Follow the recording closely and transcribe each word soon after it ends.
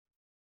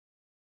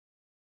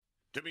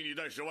朕命你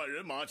带10万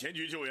人马前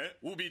去救援，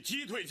务必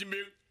击退金兵。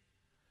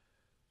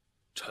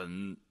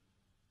臣。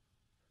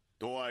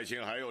杜爱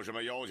卿还有什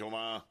么要求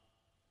吗？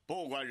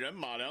不管人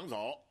马粮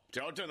草，只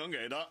要朕能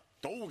给的，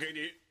都给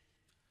你。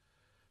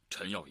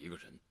臣要一个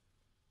人。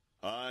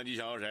啊，你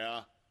想要谁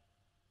啊？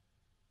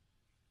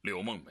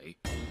柳梦梅。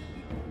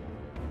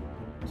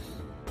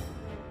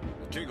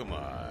这个嘛，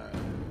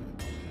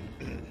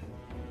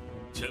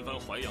前番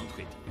淮阳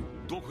退敌，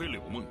多亏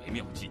柳梦梅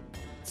妙计，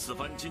此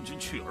番金军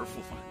去而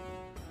复返，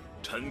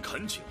臣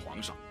恳请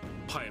皇上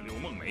派柳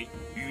梦梅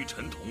与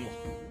臣同往。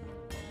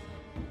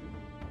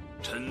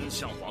臣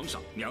向皇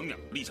上、娘娘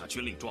立下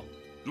军令状，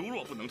如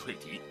若不能退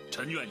敌，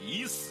臣愿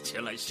以死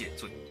前来谢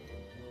罪。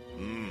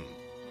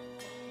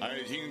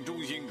爱卿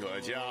忠心可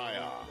嘉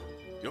呀，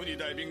有你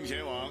带兵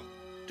前往，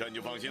朕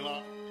就放心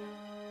了。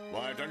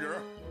王爱传旨，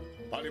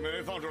把柳梦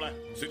梅放出来，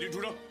随军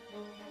出征。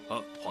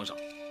皇上，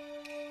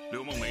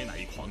柳梦梅乃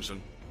一狂生，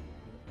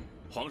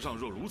皇上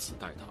若如此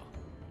待她，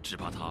只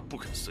怕她不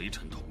肯随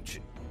臣同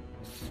去。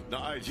那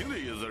爱卿的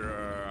意思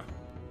是？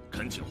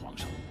恳请皇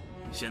上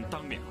先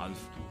当面安抚，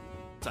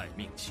再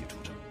命其出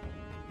征。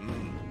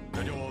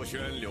那就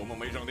宣柳梦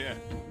梅上殿。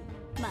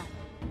慢，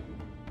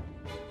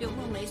柳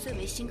梦梅虽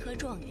为新科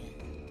状元，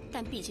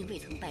但毕竟未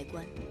曾拜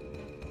官，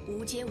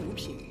无阶无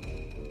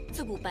品，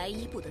自古白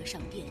衣不得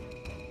上殿。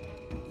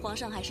皇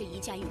上还是移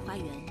驾御花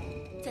园，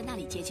在那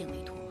里接见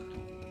为妥。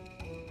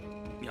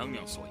娘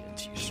娘所言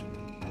极是。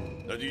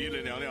那就依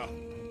了娘娘，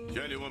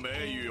宣柳梦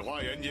梅御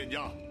花园见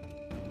驾。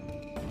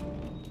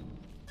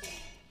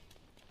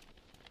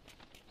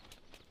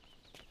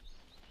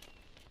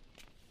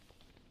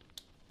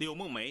柳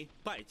梦梅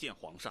拜见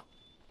皇上。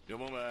柳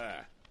梦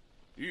梅，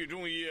狱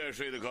中一夜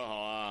睡得可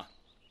好啊？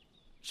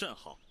甚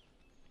好。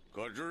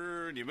可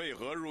知你为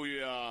何入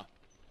狱啊？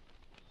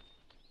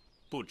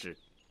不知。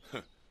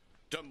哼，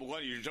朕不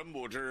管你是真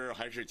不知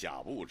还是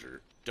假不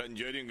知，朕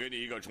决定给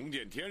你一个重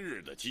见天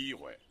日的机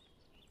会。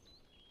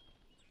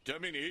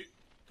朕命你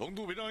同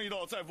杜秉章一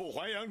道再赴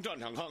淮阳战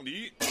场抗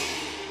敌，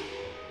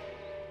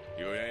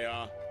你可愿意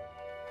啊？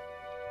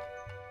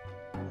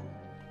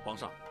皇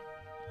上，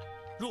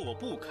若我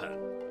不肯，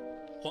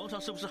皇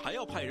上是不是还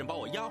要派人把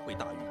我押回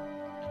大狱？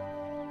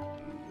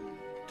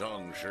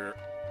正是。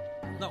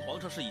那皇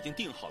上是已经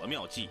定好了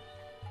妙计，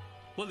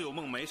我柳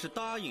梦梅是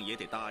答应也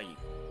得答应，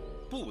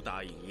不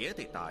答应也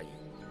得答应。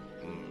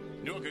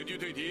你若肯去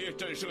退敌，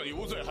朕赦你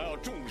无罪，还要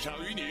重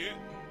赏于你。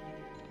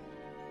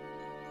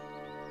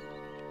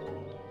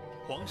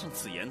皇上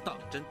此言当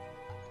真？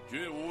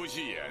绝无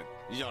戏言。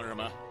你想什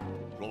么？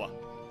说吧。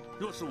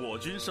若是我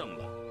军胜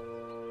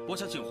了，我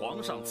想请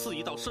皇上赐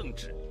一道圣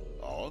旨。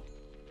哦，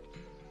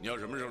你要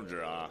什么圣旨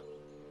啊？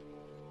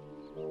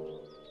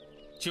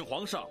请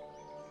皇上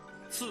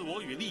赐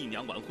我与丽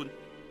娘完婚。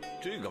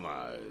这个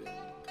嘛，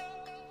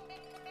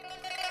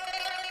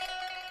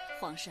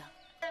皇上，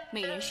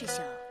美人事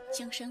小，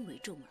江山为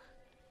重啊，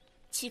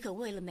岂可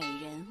为了美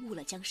人误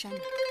了江山呢？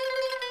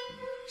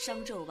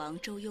商纣王、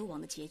周幽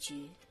王的结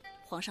局，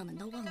皇上难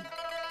道忘了？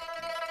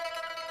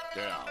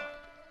这样，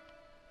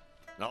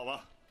那好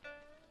吧，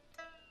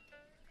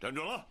站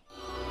准了。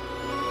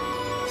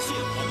谢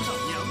皇上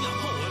娘娘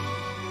厚恩。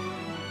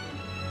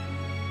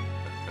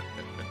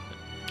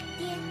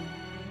爹，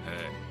哎，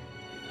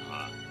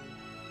啊，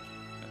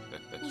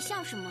你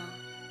笑什么？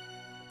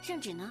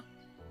圣旨呢？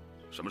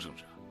什么圣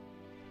旨啊？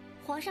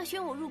皇上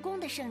宣我入宫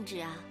的圣旨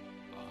啊！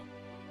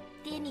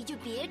爹，你就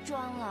别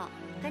装了，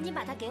赶紧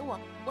把它给我，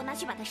我拿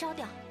去把它烧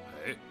掉。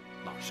哎，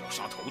那是要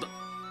杀头的。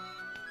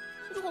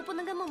如果不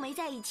能跟梦梅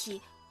在一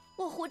起，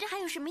我活着还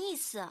有什么意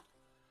思？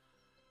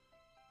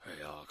哎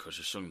呀，可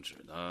是圣旨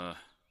呢，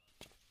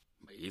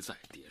没在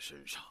爹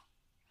身上。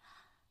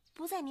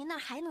不在您那儿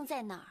还能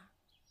在哪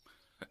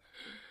儿？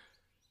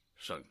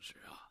圣旨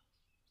啊，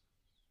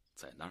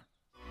在那儿。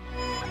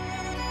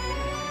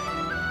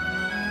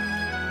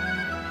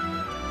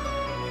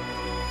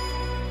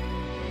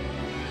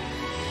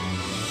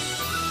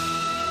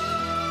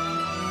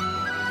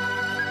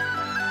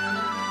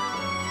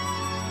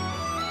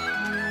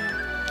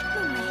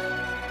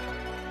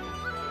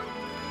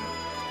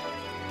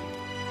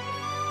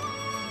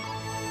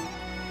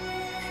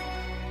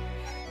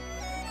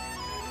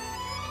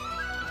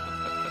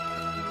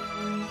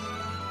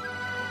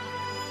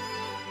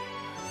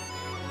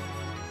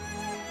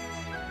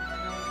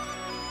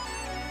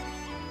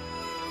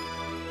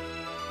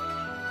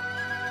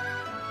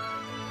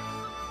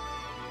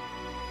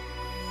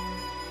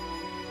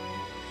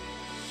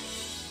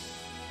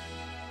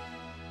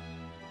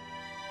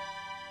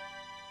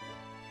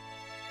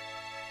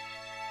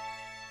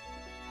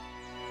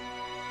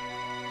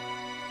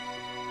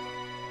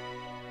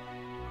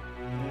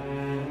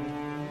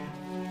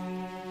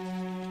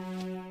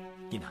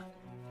妮娜，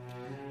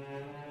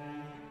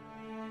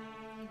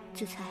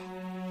子才，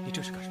你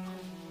这是干什么？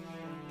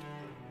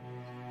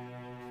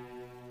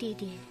爹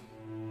爹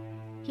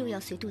又要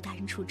随杜大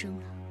人出征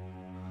了，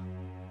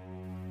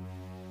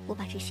我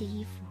把这些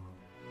衣服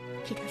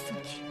给他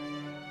送去。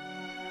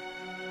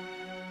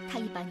他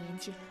一把年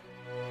纪了，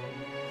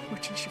我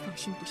真是放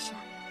心不下。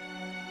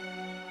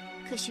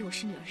可惜我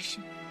是女儿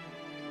身，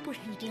不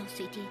然一定要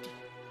随爹爹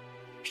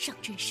上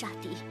阵杀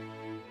敌。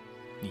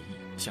你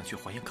想去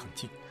淮阳抗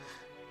晋？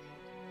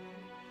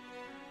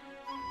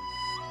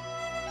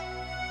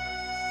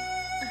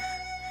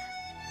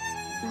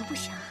我不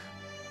想。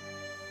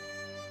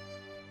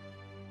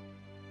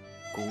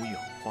古有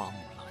花木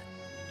兰，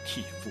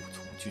替父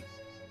从军。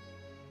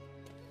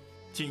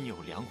今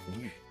有梁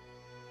红玉，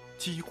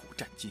击鼓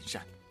战金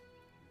山。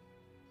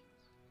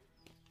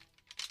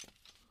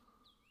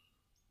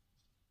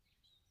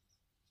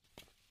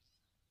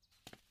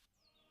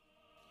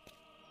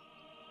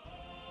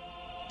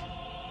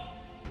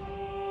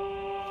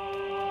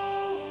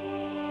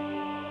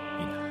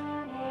云南，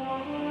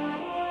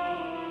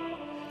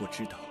我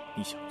知道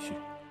你想去。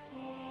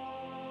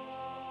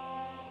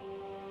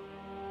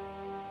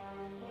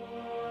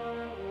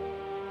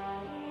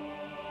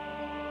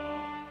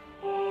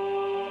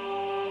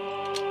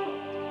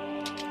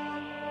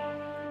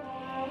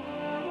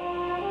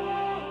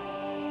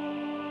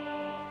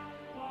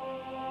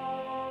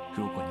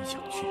如果你想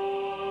去，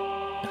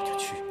那就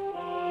去。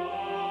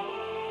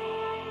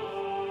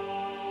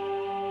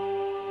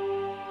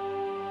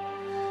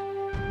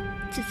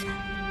子才，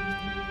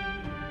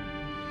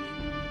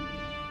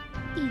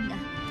一男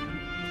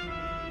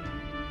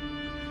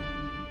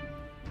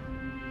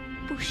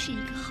不是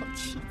一个好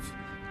妻子。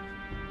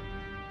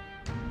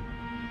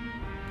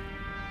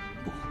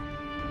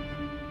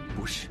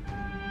不是，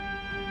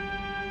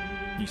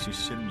你是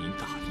深明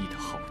大义的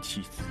好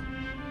妻子，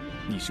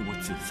你是我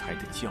子才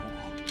的骄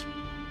傲。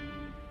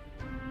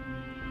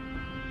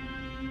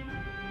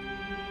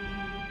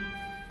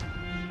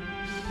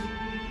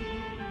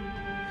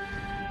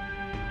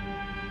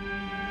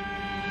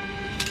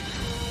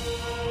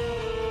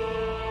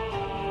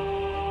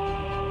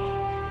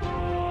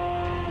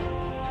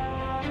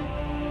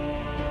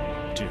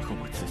只恨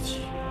我自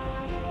己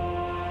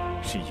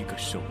是一个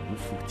手无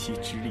缚鸡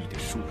之力的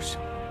书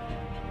生，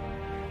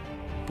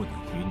不能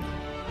与你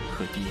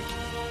和爹爹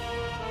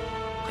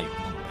还有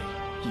孟梅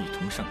一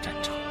同上战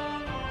场，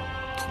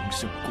同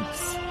生共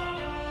死。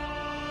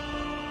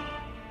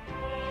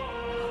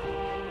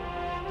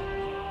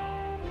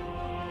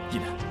一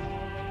南，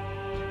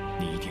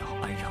你一定要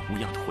安然无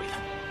恙的回来。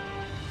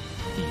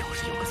你要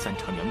是有个三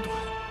长两短，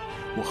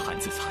我韩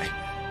子才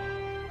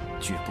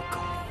绝不苟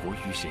活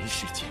于人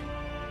世间。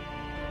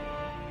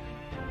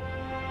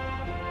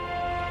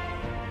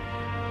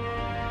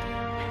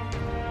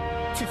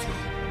子才，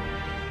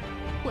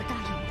我答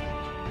应你，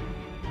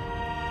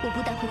我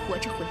不但会活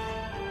着回来，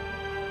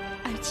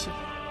而且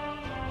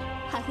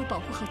还会保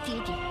护好爹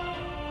爹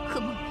和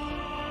孟梅。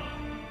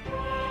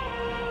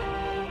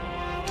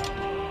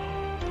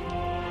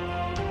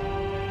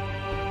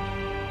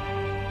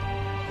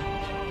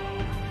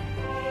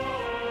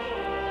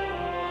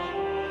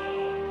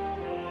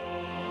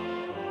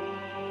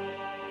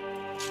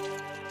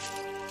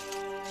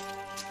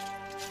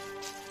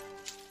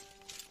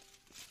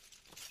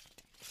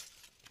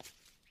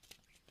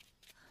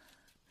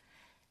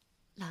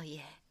老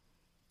爷，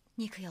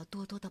你可要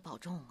多多的保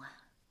重啊！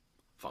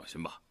放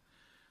心吧，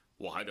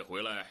我还得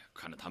回来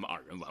看着他们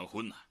二人完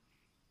婚呢。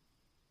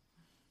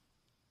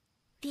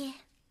爹，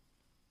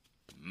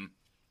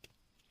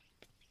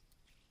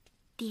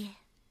爹，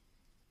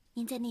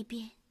您在那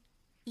边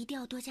一定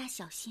要多加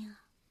小心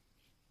啊！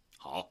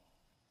好，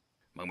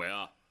孟梅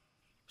啊，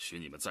许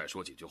你们再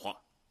说几句话，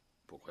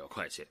不过要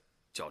快些，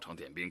教场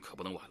点兵可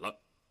不能晚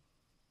了。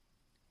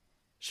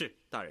是，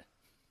大人。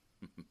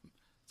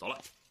走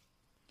了。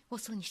我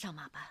送你上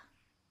马吧。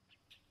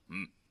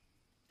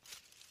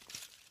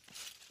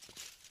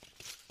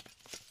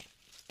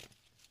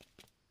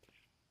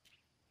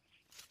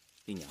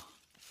姨娘，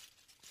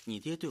你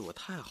爹对我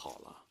太好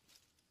了，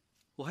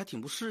我还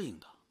挺不适应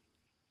的。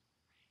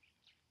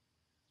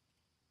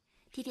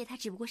爹爹他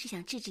只不过是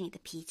想治治你的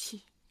脾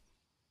气。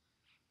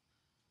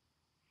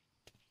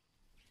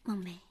孟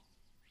梅，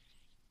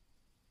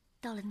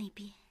到了那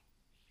边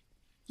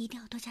一定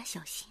要多加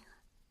小心啊！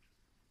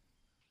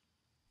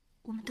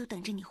我们都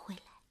等着你回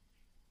来。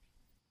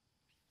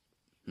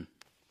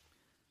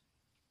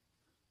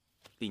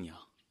丽娘，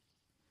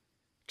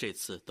这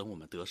次等我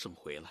们得胜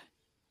回来，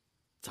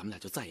咱们俩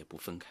就再也不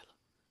分开了，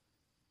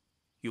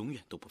永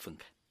远都不分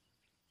开。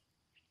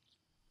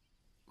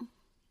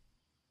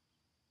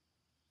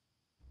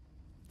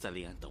在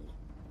临安等我。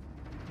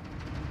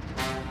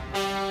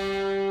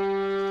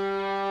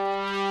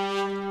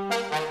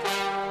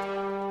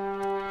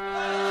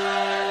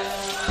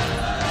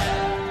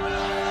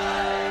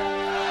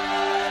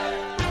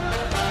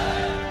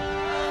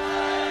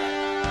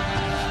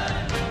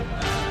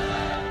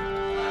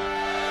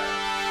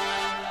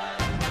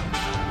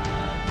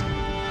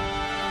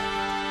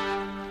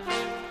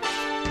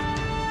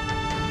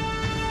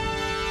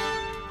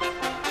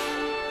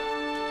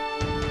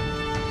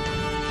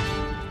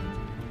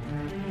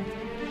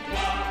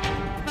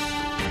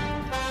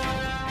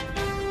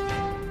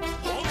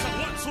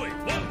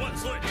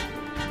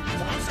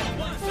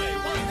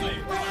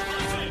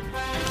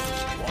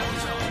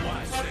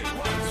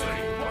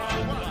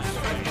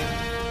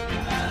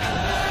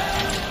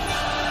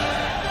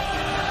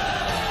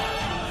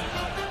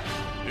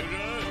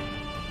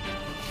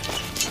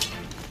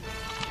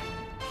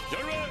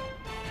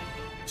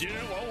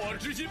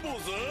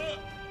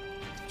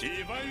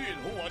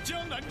护我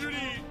江南之力，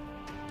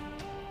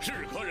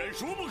是可忍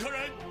孰不可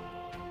忍。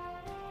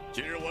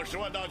今日我10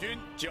万大军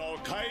就要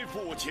开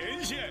赴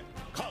前线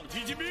抗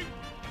击金兵，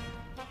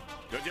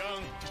这将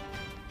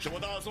是我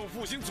大宋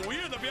复兴祖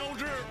业的标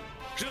志，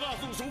是大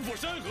宋收复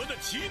山河的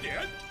起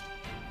点。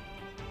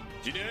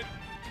今年，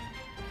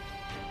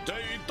朕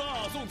与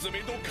大宋子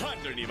民都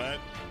看着你们，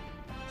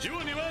希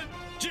望你们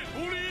建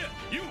功立业，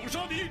英勇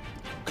杀敌，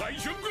凯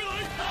旋归来。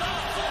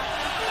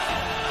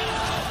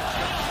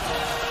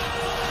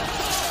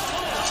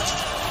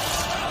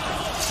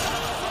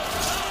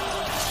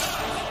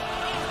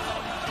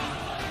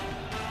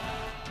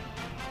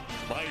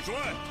百帅，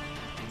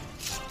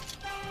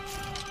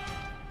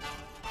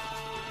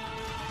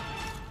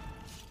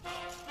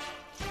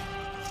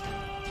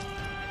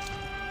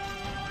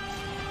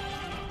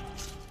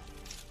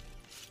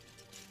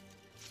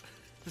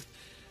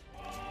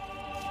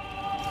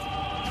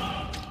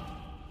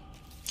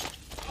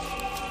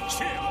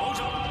谢皇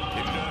上。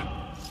领着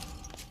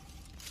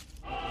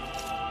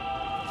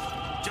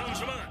将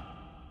士们，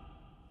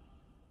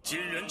今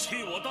人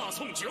欺我大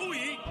宋久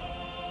矣，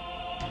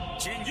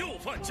今又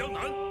犯江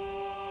南，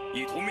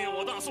意图灭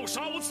我大宋，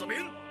杀我子民。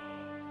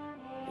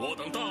我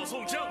等大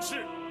宋将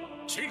士，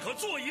岂可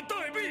坐以待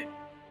毙？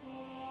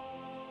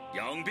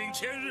养兵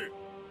千日，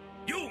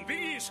用兵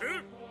一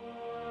时。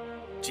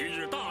今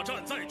日大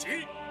战在即，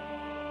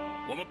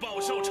我们报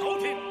效朝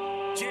廷、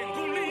建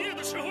功立业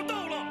的时候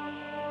到了。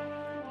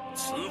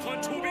此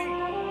番出兵，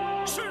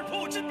誓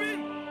破金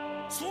兵，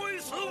虽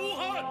死无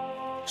憾。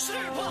誓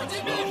破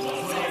金兵，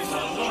虽死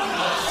无憾。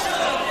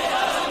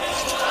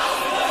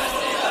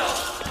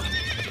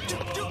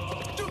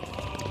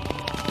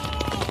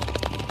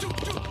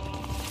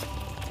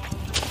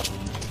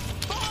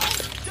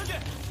将军，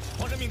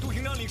皇上命杜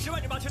平章领10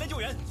万人马前来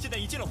救援，现在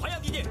已进了淮阳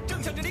地界，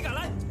正向这里赶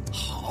来。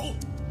好，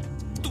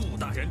杜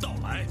大人到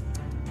来，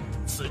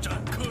此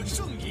战可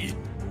胜矣。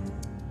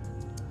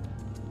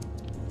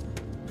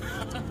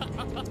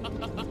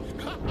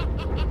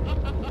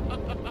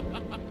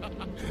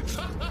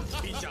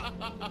陛下，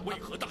为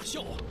何大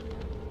笑啊？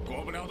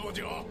过不了多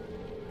久，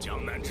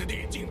江南之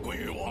地尽归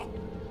于我，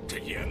这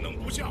焉能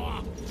不笑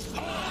啊？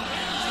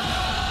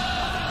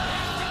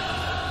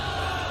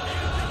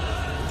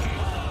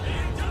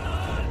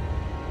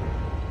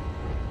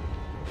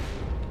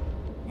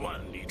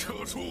万里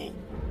车书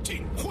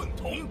尽混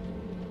同，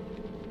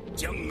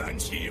江南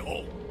岂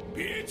有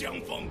别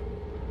江风？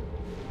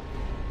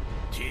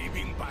提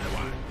兵100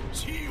万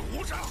西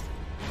湖上，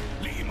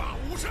立马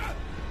吴山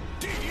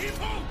第一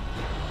封。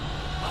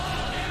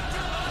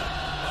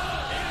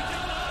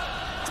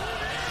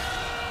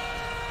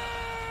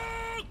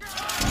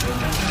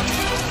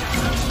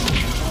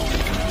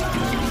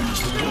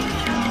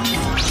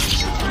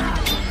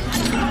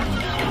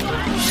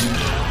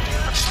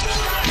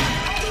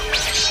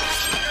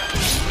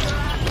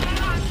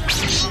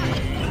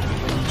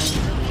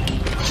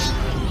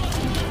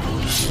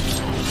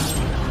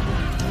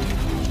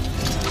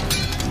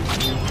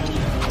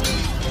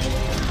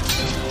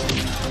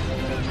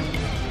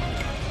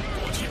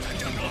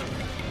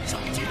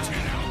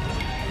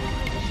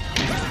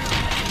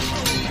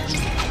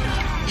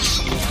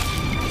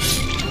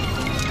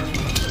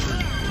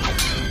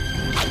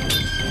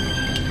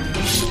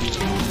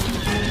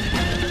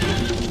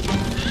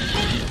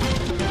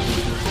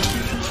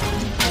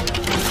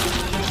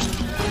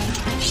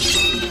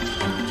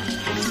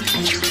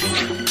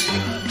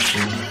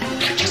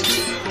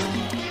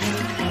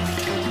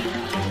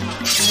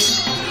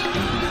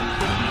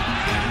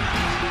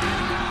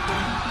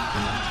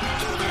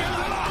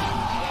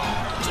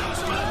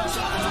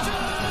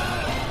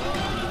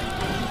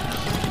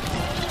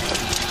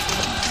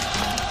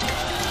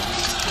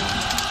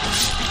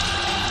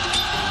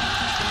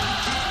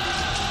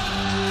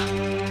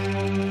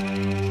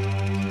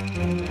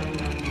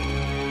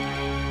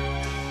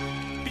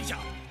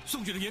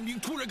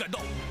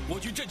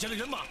前的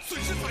人马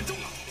损失惨重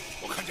啊！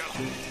我看见了，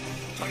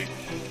传令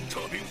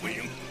撤兵回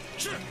营。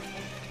是。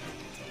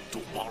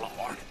杜包老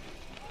儿，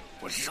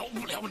我饶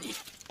不了你。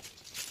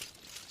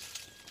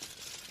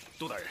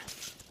杜大人，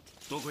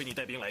多亏你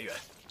带兵来援，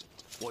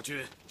我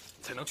军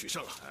才能取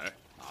胜啊！哎，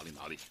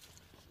哪里，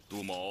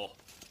杜某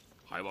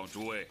还望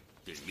诸位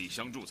鼎力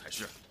相助才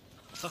是。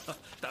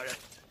大人，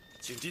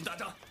请进大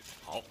帐。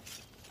好。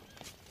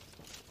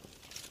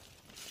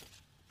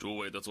诸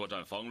位的作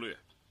战方略，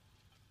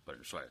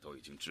本帅都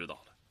已经知道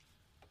了，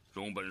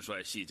容本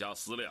帅细加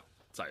思量，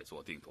再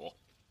做定夺。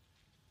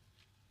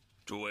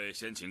诸位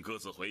先请各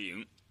自回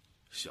营，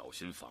小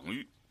心防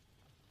御，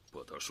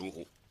不得疏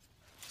忽。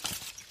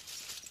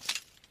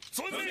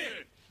遵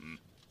命。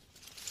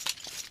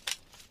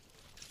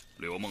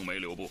柳梦梅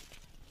留步。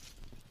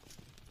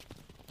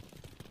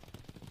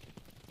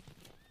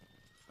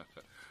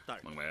大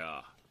人，梦梅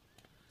啊，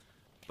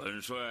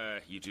本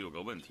帅一直有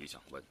个问题想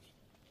问你。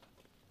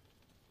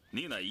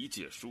你乃一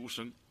介书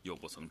生，又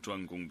不曾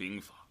专攻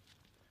兵法，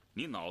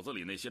你脑子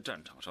里那些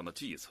战场上的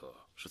计策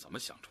是怎么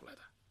想出来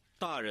的？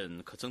大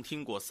人可曾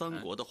听过三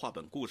国的话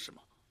本故事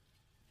吗？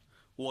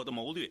我的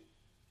谋略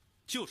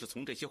就是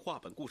从这些话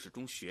本故事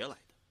中学来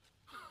的。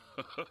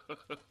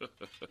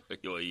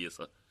有意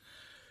思，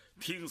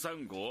听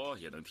三国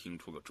也能听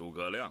出个诸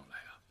葛亮来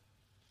啊。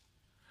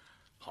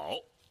好，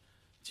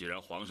既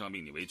然皇上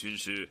命你为军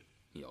师，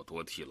你要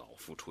多替老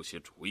夫出些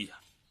主意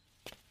啊。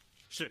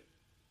是。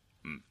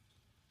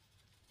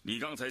你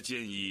刚才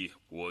建议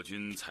我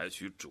军采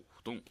取主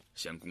动，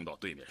先攻到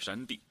对面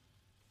山地，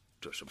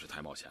这是不是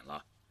太冒险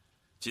了？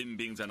金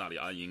兵在那里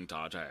安营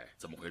扎寨，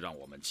怎么会让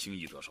我们轻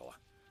易得手啊？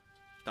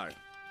大人，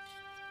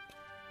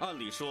按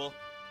理说，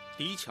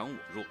敌强我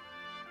弱，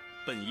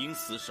本应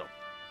死守，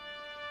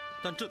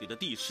但这里的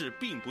地势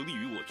并不利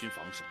于我军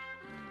防守。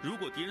如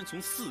果敌人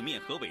从四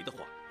面合围的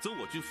话，则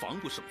我军防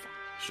不胜防。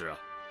是啊，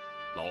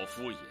老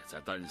夫也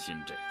在担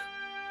心这个。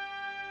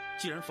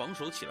既然防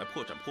守起来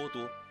破绽颇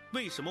多，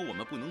为什么我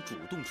们不能主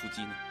动出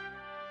击呢？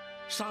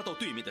杀到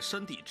对面的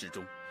山地之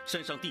中，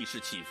山上地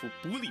势起伏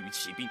不利于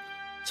骑兵，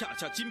恰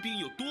恰金兵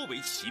又多为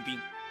骑兵，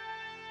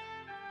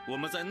我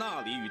们在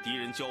那里与敌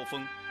人交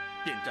锋，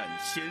便占以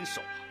先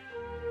手啊。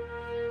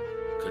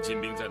可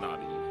金兵在那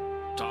里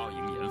扎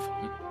营严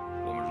防，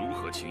我们如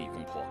何轻易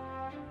攻破？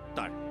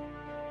大人，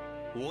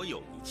我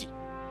有一计。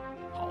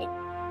好，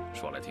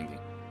说来听听。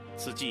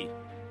此计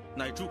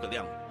乃诸葛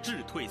亮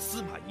智退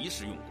司马懿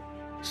时用过，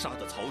杀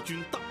得曹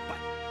军大败。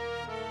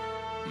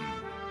好，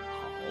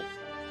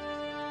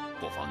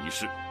不妨一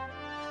试。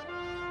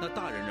那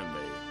大人认为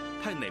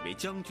派哪位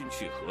将军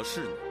去合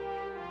适呢？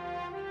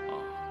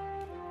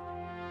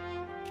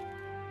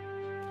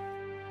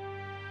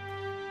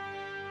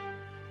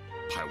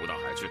派吴大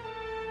海去。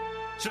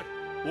是，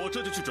我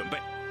这就去准备。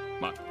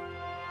慢，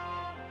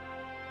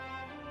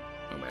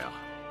冬梅啊，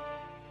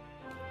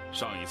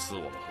上一次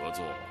我们合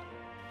作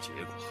结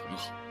果很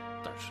好，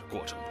但是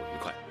过程不愉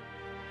快。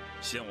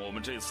像我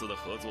们这次的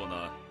合作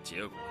呢，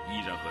结果依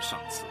然和上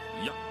次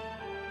一样，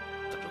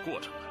但这过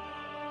程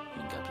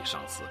应该比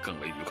上次更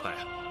为愉快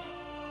啊。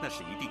那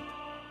是一定的。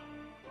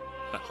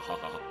好，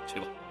去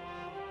吧。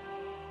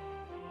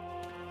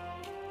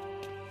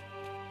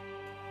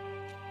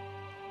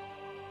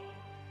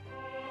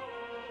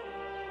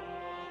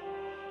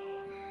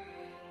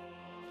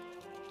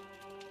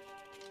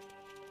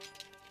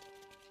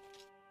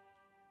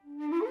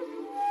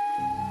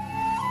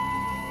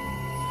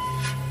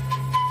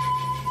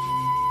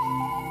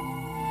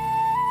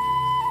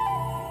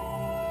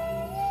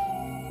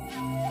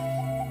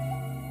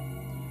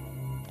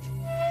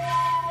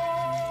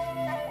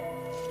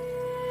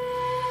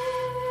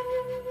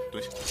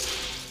蹲下。击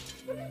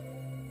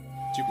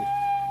鼓。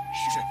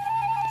是。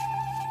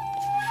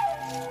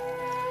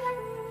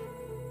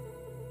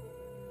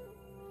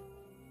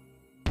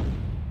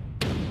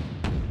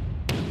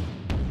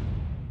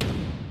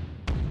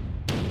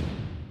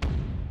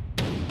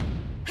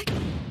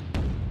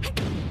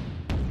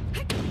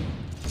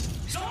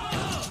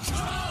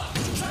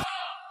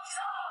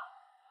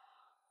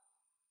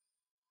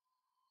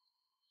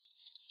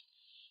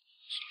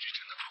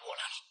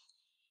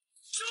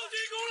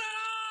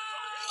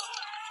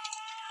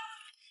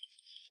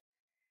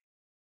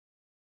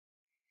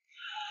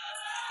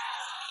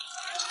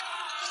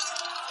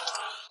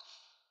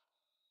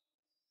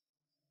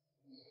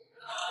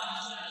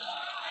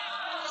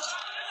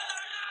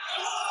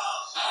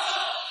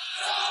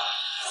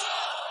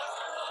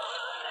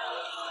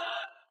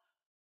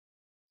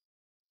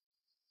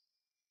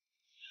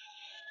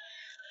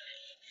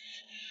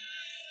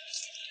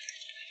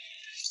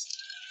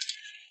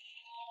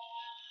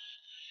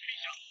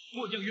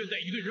末将愿带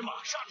一队人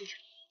马杀出去，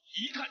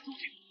一探究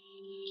竟。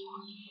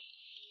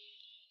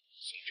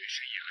宋军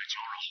士也很骄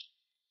扰，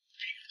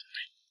这个准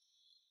备，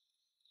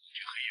你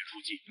黑夜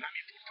出击，难免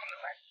躲不过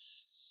来。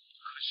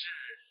可是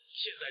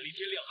现在离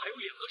天亮还有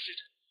2个时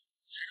辰，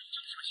这让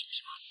将帅休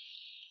息吧，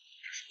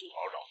这是不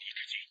保扰敌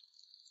之计。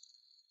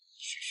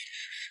虚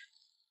实。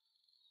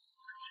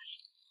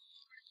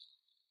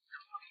让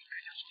王爷在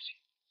家休息，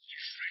你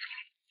是睡着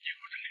了，也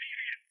给我整理一个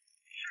人。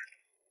是。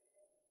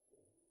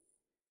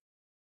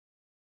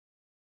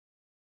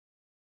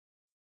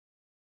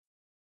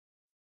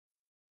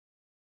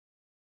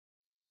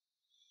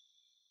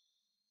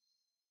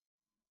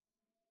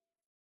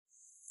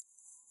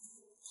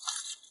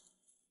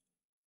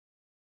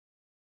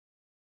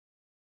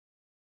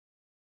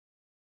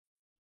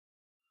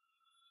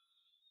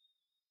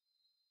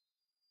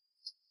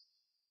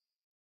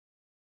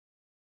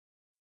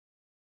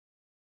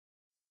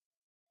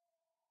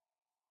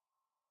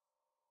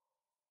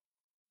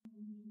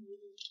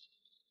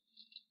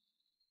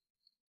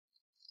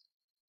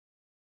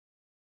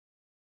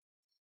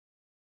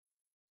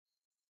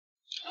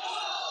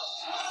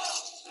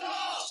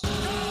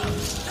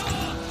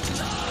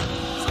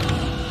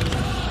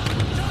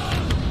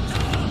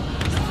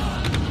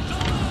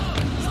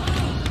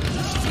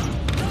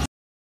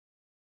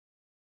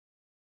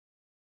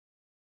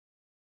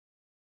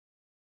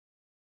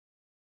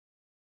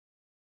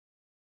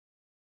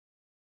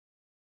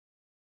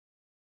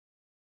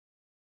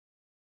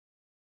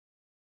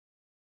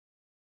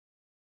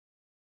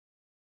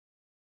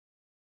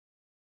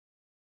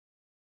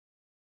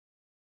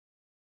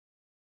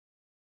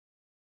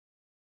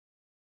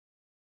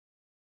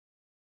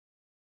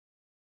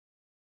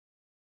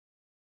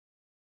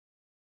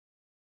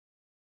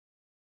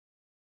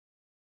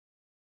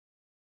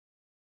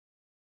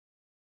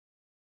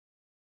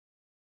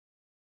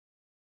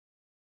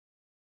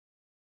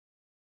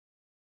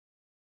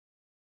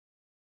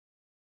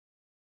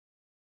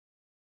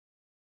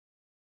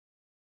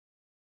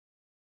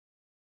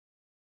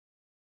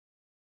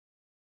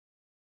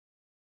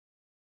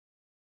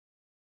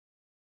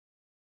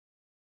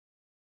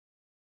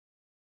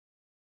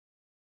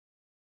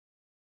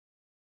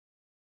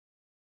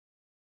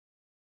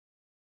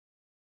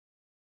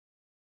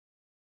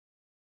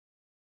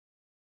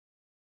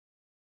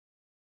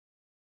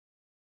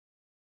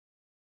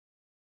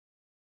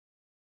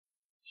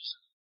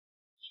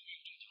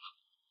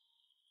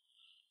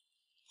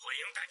欢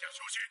迎代价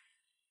休息。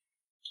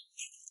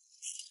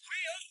欢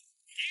迎，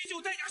依旧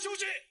代价休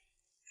息。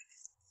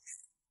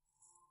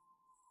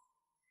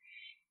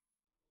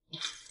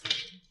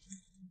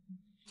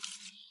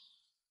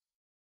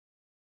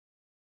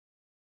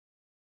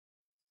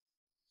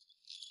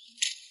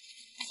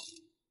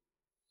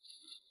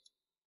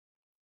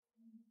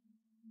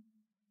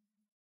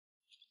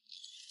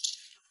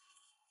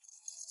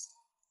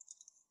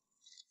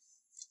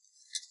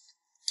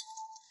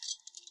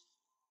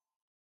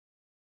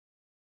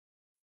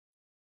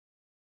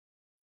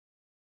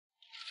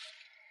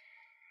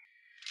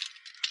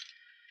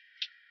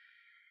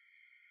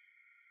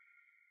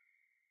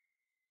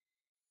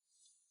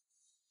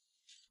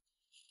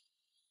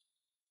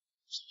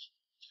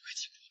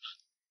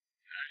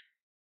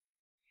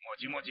莫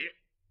急莫急，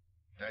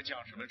待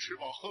将士们吃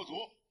饱喝足，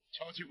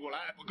敲起鼓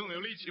来，不更有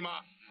力气吗？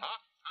啊！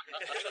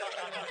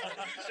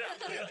是。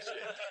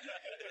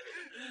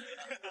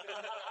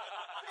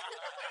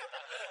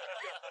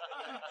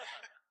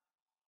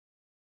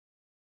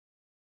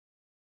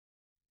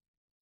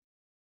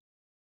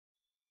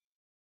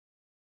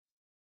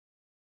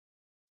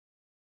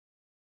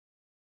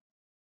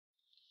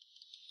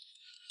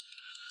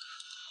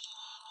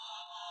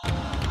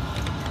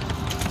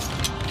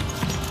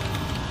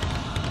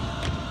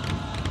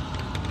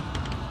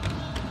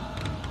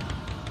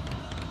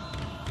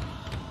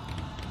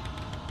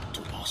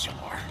小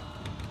儿，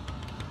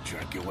居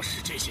然给我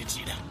使这些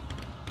伎俩！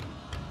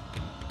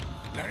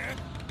来人，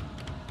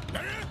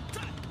来人，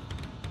在！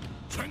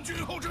全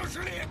军后撤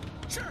10里。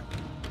是。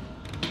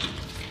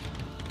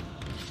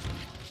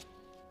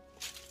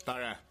大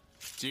人，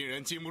金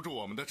人经不住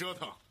我们的折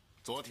腾，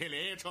昨天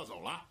连夜撤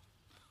走了。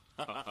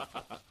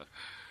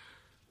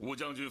吴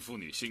将军父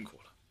女辛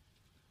苦了，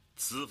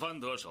此番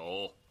得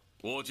手，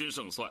我军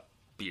胜算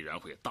必然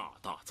会大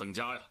大增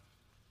加呀。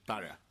大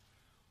人，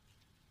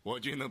我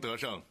军能得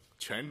胜，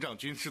全仗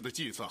军师的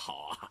计策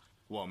好啊，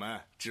我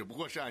们只不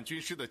过是按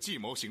军师的计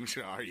谋行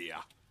事而已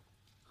啊。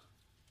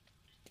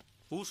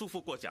吴叔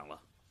父过奖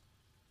了，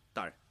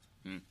大人。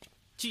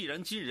既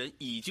然金人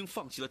已经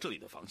放弃了这里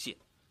的防线，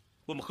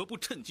我们何不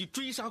趁机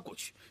追杀过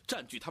去，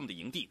占据他们的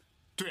营地呢？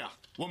对啊，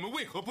我们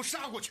为何不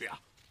杀过去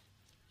啊？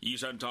依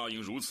山扎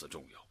营如此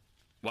重要，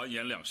完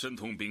颜亮深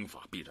通兵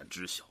法，必然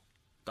知晓，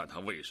但他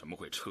为什么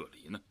会撤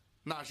离呢？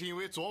那是因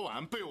为昨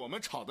晚被我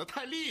们吵得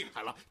太厉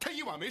害了，他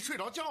一晚没睡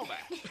着觉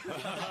呗。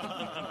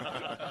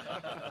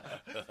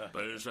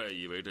本帅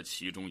以为这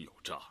其中有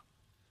诈。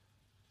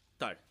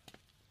大人，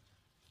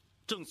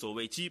正所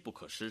谓机不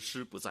可失，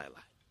失不再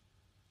来。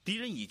敌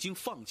人已经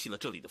放弃了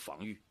这里的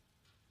防御，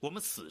我们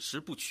此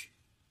时不取，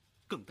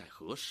更待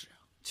何时啊？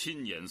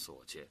亲眼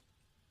所见，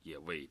也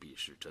未必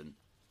是真。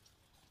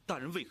大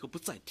人为何不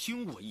再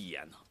听我一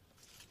言呢？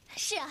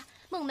是啊，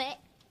孟梅，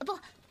不，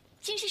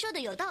军师说的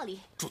有道理。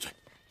住嘴！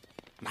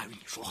哪有你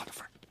说话的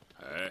份儿？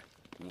哎，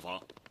无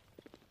妨。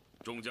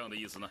众将的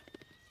意思呢？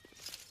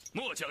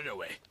末将认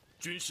为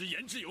军师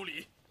言之有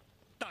理。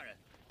大人，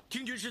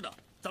听军师的，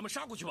咱们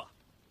杀过去吧。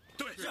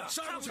对，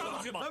杀过去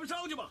吧，咱们杀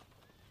过去吧。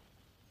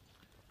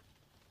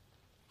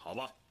好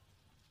吧，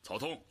曹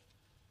通、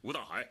吴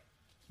大海，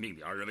命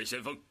你2人为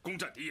先锋，攻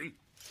占敌营。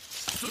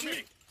遵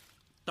命。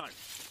大人，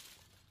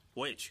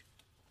我也去。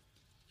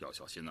要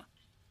小心呐。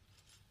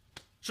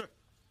是。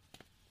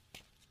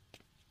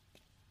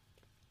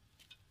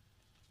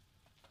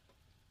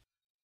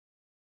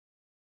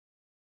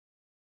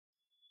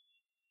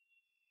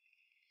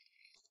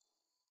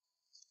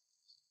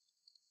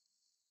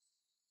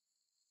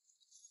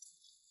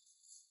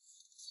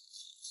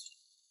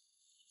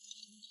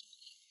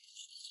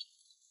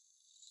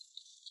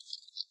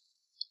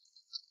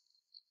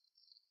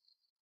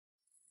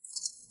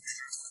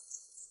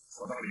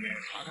我到里面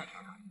查看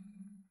查看。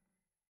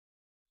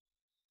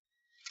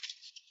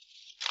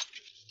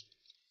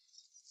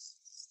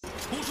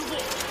吴师傅，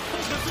不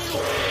可追入！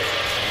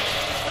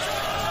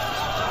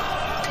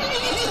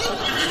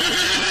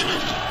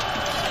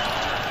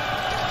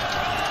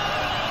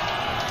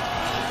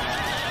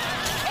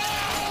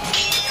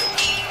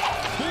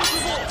吴师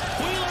傅，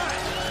回来！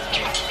快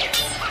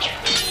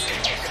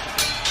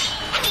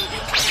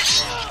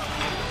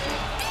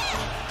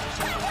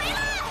回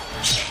来！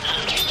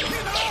别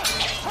打！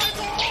快走！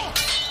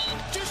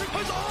军师，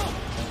快走！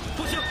不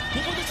行，我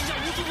不能只讲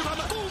吴师傅他们，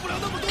顾不了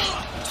那么多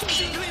了。宋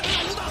军可以没有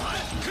吴大海，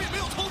可以没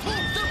有曹通，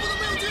但不能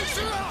没有军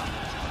师啊！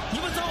你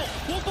们走，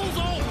我不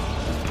走。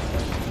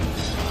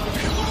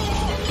别动我，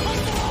快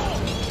走！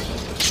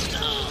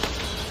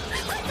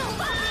快走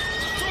吧！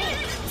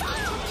走！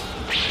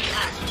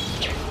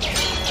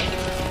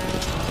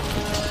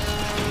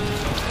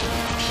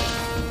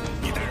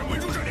你带人围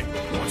住这里，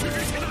我去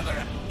追其他的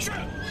人。是。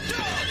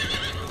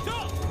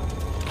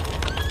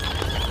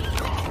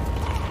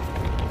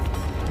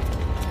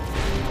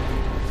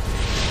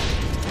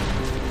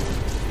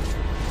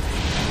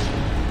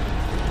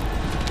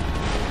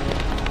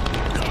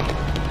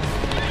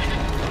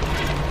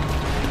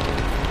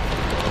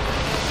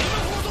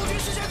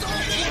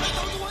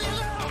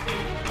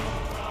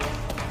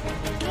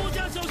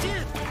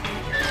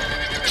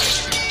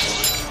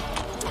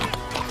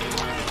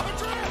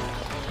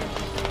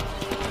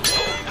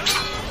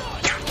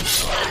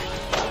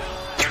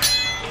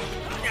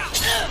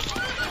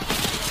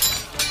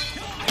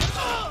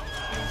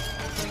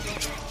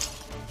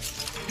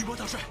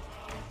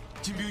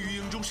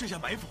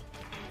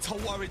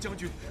二位将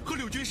军和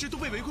柳军师都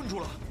被围困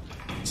住了，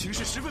情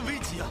势十分危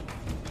急啊！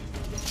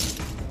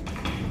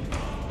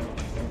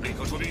立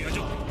刻出兵援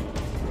救！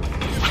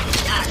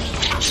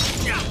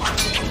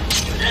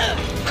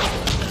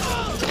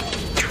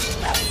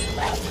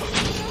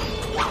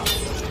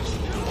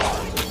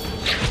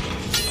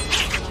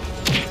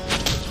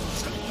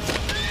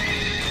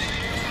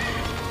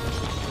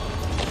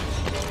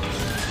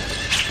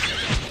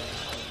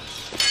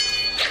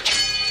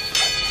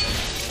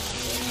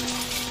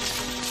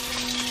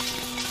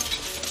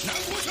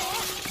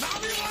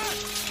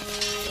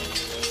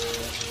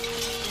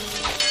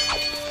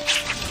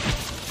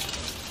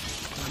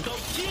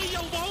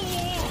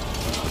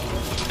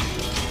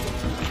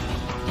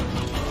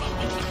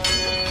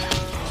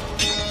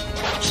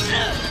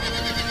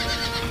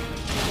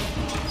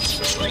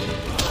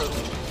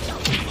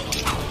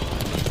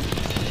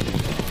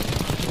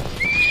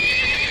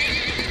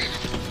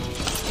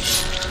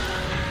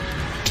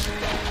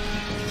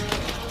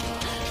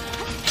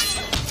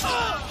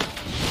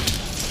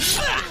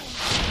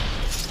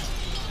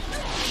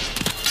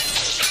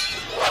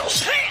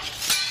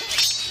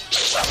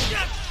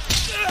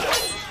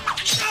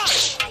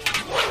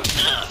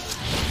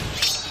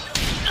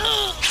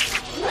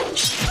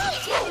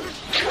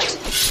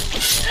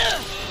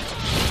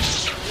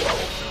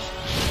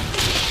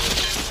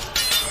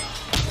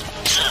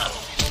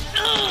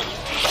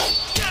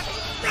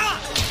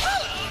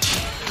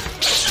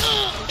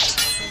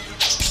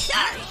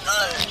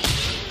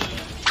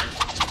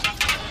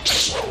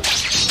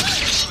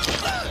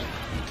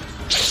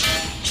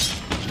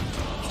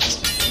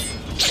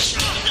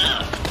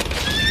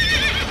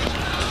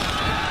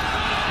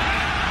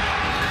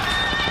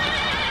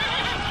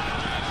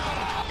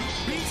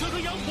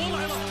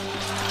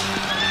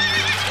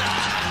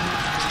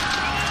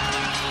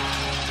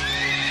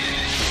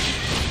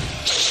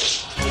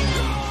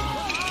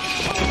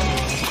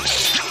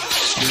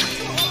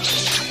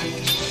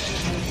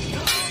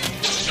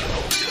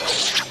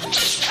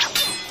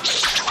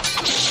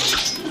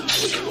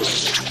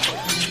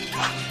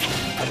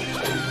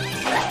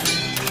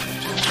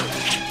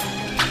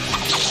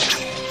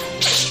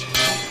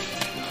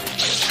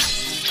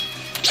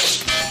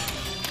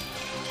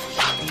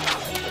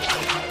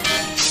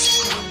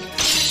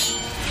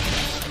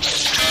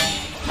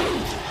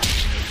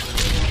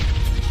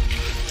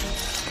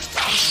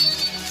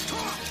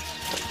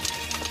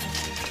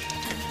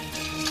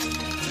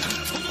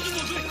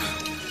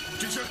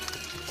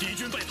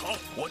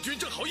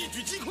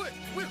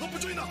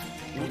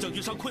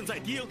困在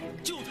敌营，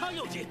救他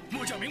要紧。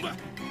末将明白。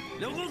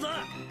柳公子，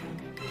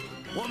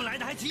我们来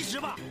的还及时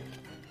吧？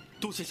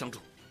多谢相助，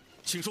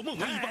请受孟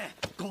文一拜。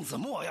公子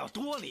莫要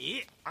多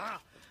礼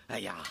啊！哎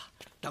呀，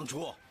当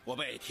初我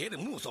被铁岭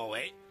木所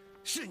围，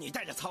是你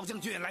带着曹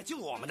将军来救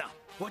我们的，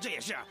我这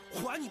也是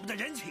还你们的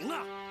人情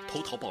啊！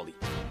投桃报李，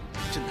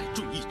真乃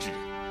正义之人。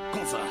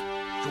公子，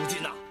如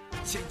今呐，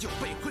先救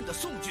被困的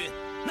宋军，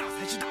那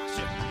才是大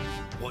事。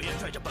我愿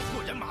率着本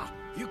部人马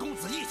与公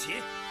子一起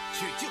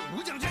去救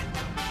吴将军。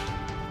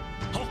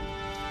好，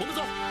我们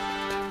走。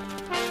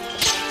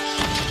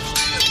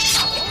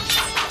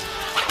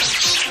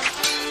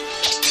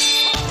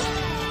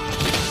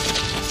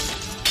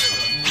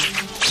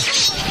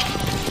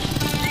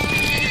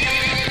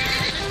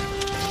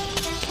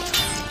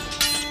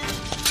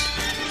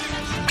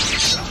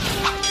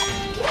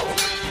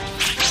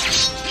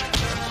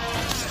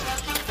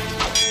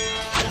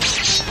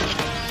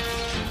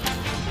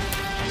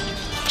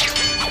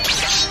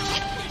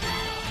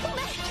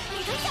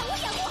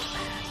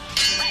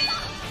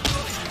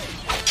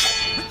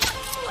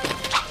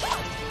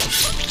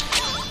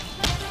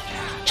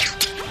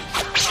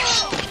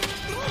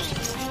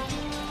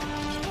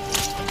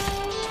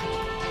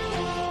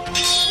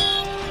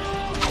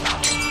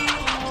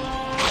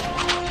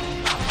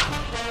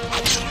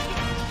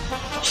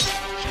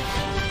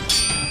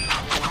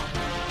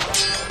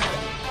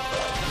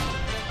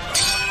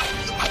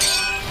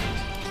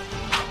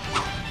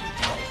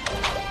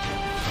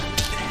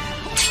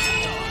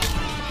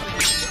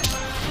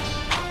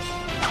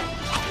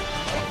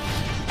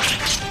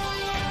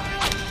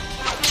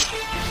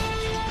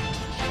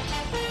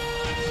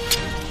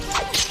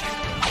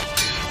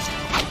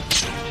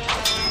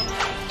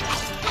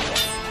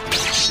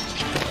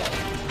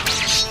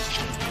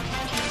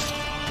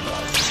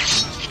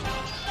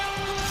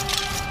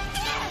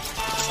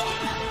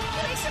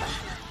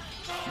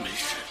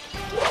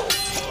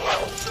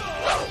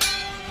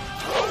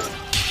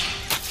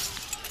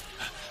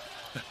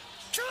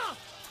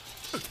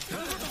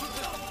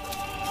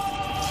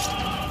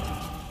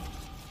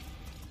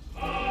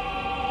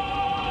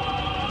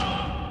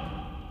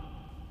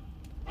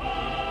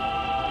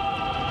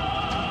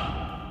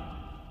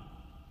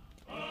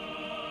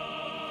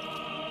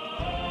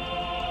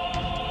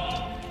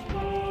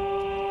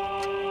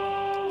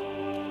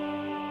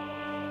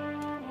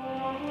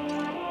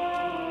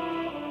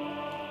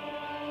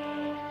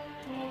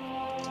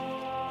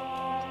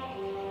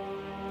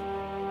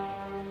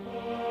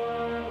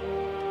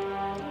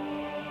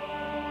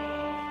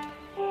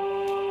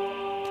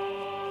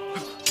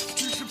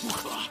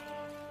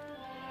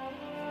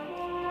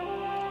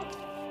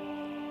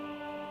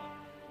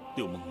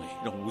柳梦梅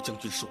让吴将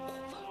军受苦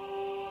了。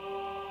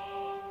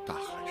大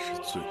海是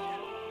罪人，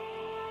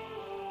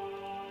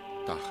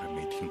大海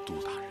没听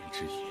杜大人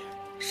之言，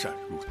擅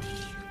入敌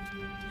营，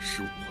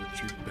是我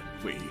之本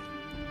为，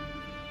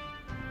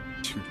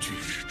请军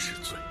师治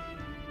罪。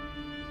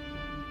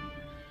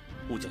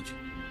吴将军，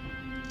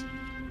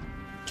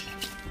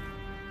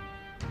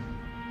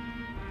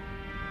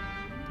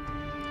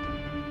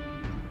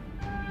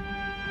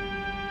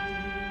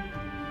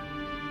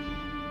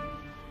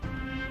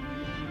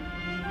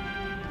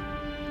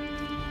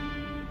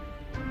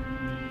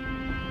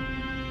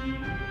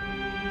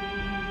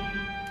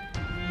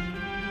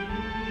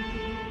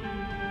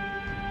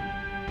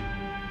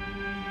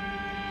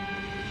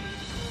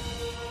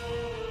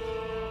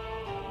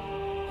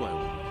怪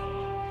我，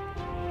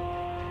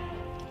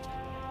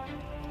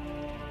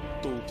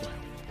都怪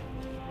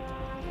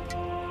我，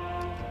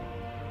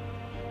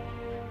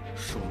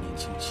受年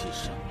轻气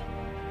盛，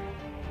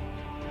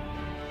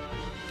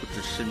不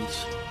知深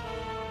情，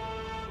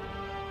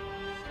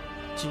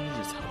今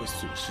日才会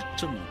损失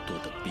这么多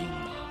的兵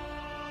马。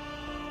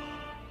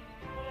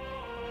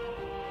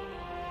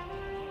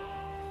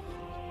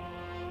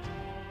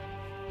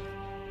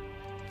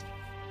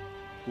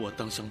我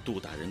当向杜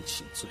大人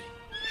请罪。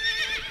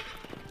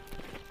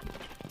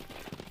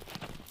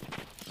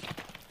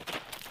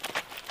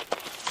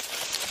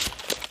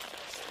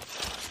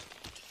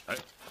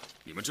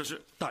你们这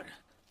是？大人，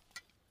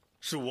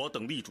是我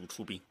等力主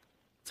出兵，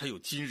才有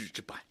今日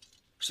之败。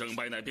胜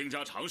败乃兵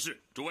家常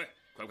事，诸位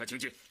快快请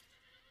进。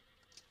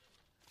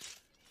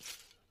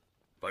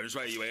本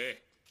帅以为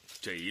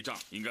这一仗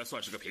应该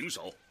算是个平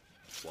手，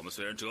我们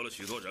虽然折了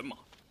许多人马，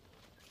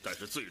但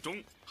是最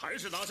终还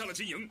是拿下了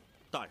金营。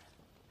大人，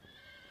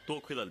多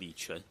亏了李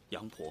全、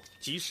杨婆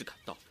及时赶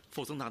到，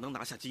否则哪能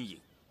拿下金营？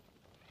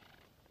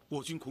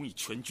我军恐已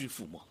全军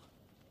覆没了。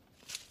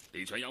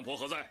李全、杨婆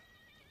何在？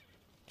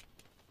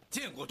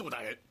见过杜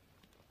大人。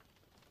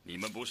你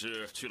们不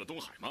是去了东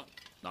海吗？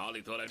哪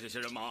里得来这些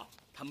人马？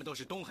他们都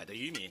是东海的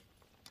渔民，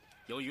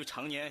由于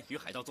常年与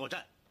海盗作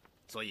战，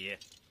所以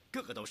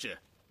个个都是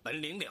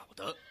本领了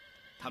得。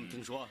他们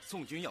听说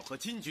宋军要和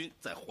金军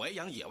在淮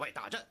阳野外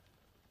大战，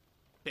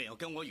便要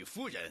跟我与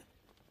夫人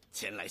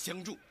前来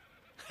相助。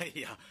哎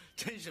呀，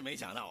真是没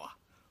想到啊！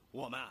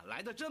我们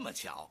来得这么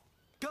巧，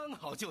刚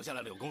好救下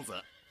了柳公子。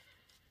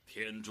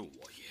天助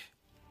我也！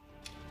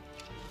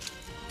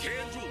天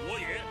助我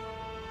也！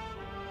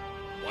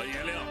完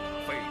颜亮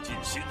费尽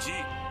心机，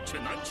却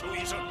难求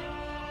一胜。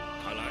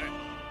看来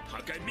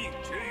他该命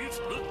绝于此。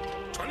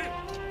传令，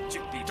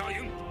就地扎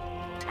营，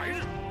来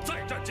日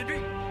再战金兵。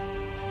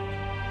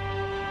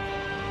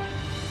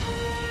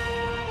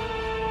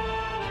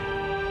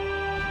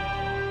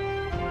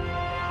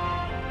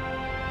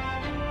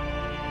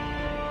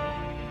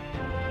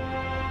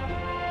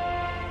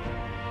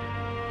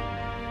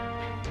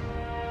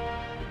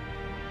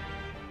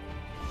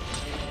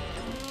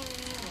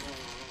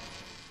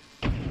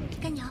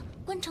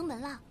城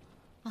门了。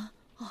啊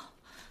哦，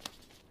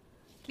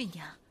丽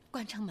娘，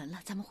关城门了，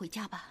咱们回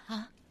家吧。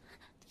啊，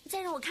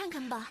再让我看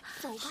看吧。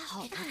走吧，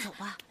好的，走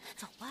吧，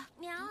走吧。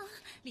娘，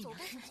丽娘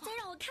听话，再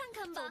让我看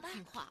看吧。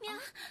听话，娘，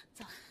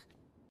走。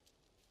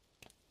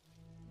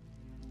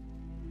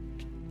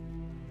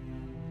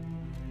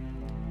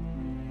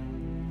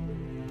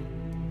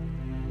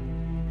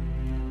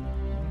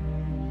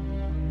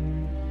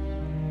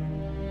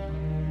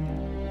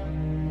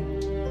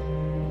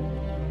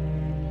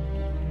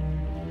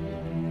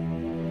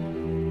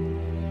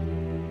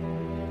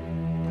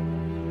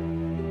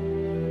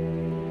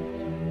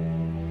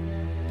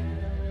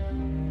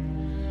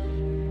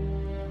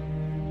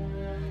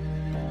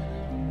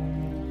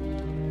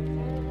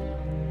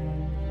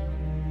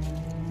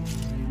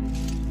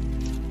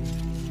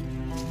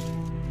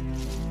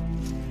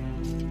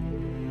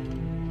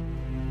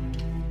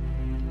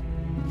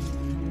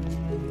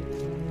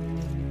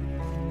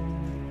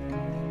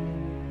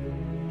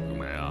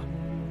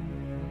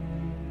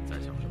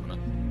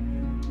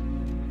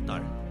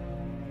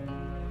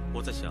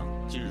我在想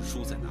今日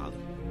书在哪里。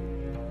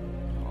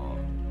哦，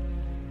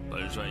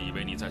本帅以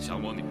为你在想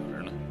我女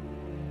儿呢。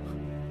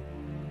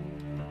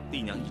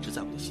丽娘一直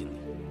在我的心里，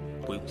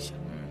不用想。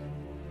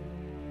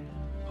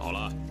好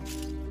了，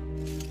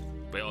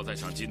不要再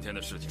想今天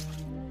的事情了，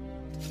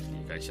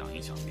你该想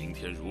一想明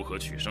天如何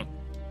取胜。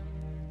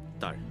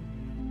大人，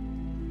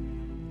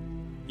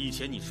以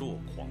前你说我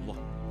狂妄，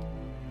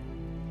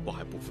我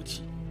还不服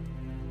气。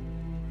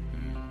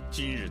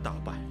今日大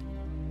败，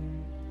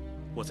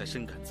我才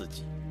深感自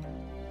己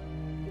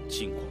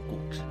轻狂固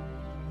执。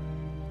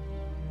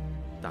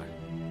大人，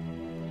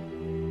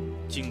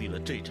经历了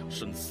这场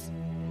生死，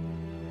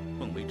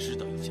孟维知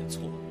道以前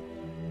错了，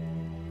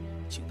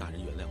请大人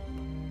原谅我吧。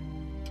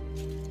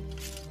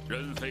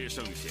人非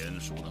圣贤，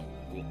孰能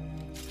无过？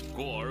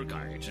过而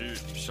改之，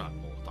善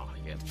莫大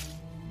焉。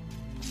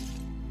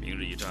明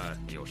日一战，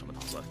你有什么打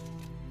算？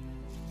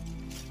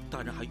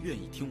大人还愿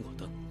意听我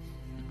的？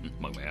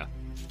孟维啊，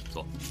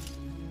坐。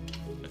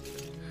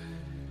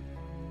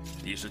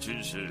你是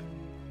军师，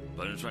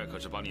本帅可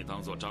是把你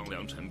当作张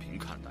良、陈平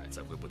看待，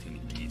怎会不听你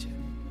的意见？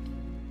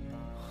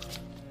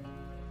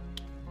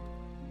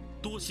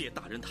多谢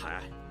大人抬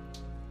爱。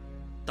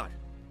大人，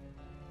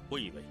我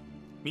以为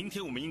明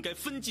天我们应该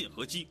分进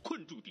合击，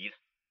困住敌人。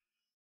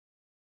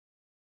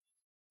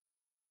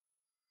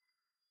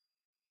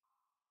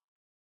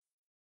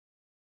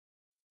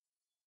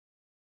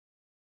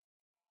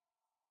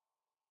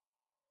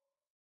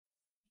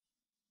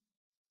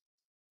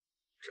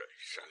这里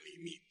山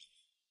林密布，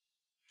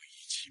不宜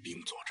骑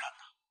兵作战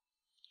呐。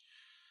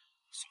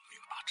宋兵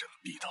把阵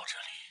逼到这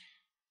里，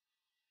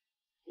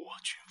我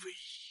军危矣。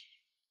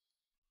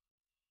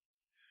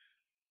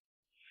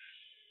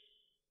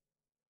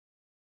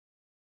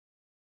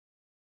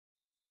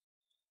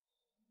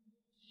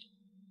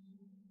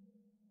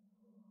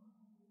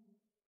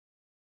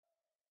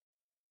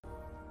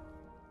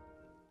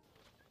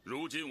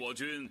如今我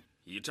军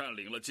已占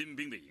领了金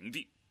兵的营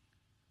地，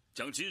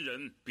将金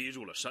人逼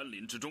入了山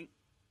林之中，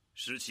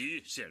使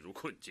其陷入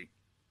困境。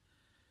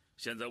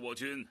现在我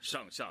军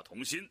上下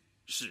同心，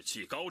士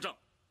气高涨，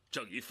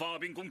正宜发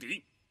兵攻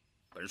敌。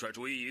本帅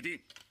主意已定，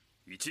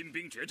与金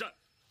兵决战，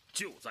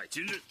就在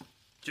今日。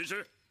军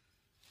师，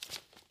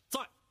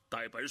在，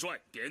待本帅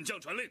点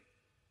将传令。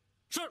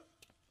是。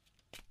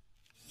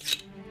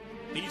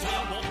李全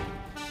杨伯，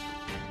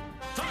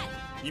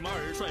在。你们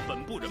二人率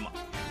本部人马，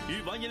于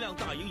完颜亮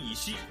大营以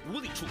西5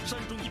里处山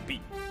中隐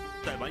蔽，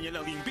待完颜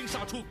亮领兵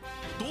杀出，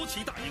夺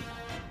其大营。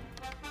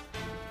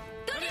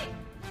得令。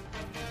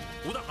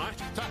吴大海，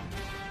在。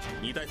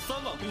你带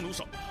3万弓弩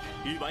手，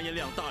于完颜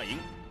亮大营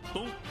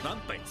东南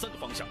北3个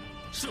方向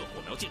设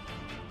火苗箭。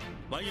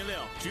完颜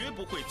亮绝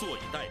不会坐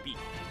以待毙，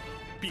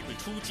必会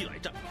出击来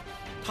战。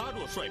他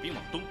若率兵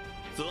往东，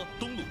则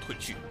东路退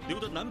去，留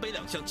得南北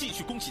2向继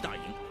续攻其大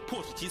营，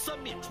迫使其3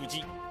面出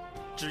击。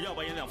只要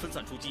完颜亮分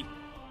散出击，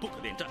不可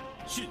恋战，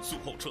迅速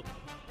后撤。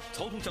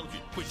曹通将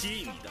军会接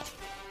应你的。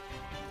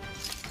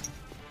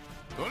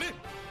得令。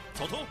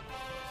曹通，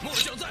末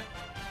将在。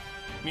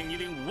命你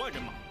领5万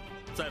人马，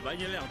在完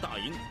颜亮大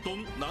营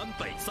东南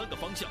北3个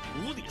方向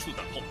5里处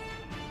等候，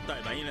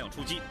待完颜亮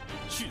出击，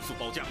迅速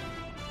包夹。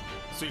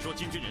虽说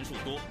金军人数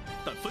多，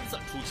但分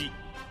散出击，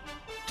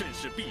阵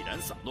势必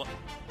然散乱。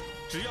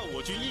只要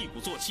我军一鼓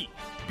作气，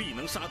必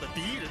能杀得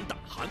敌人胆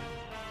寒。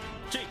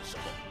这个时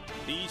候，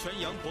李全、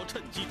杨伯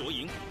趁机夺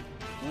营，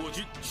我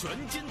军全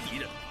歼敌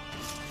人。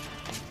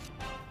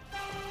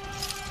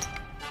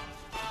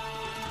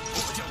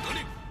末将得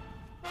令。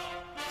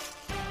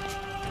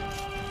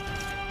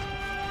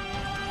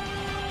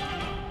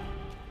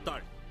大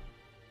人，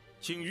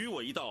请与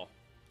我一道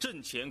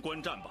阵前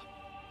观战吧。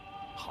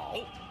好。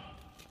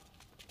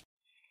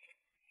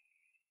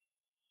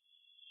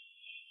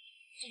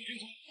宋军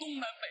从东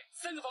南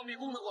北3个方面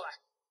攻了过来。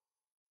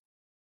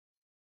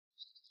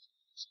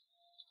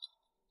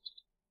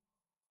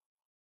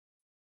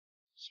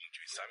宋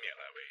军3面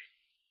来围，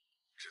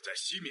只在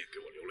西面给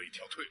我留了一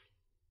条退路。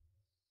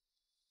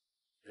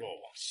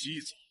若往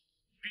西走，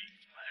必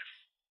有埋伏。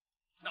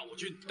那我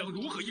军当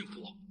如何应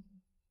付？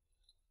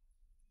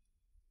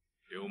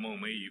刘梦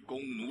梅以弓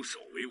弩手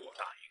围我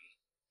大营，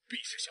必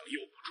是想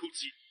诱我出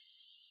击。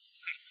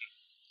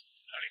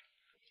大令，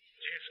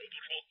接手不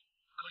说。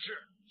可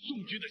是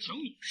宋军的强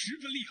弩十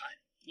分厉害，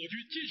我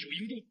军坚守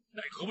营中，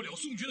奈何不了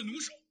宋军的弩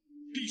手，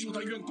必受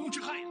他远攻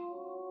之害啊！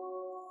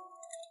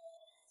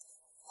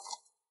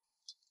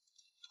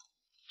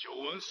久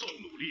闻宋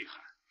弩厉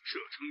害，射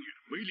程远，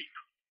威力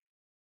大。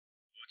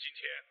我今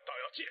天倒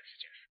要见识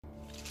见识。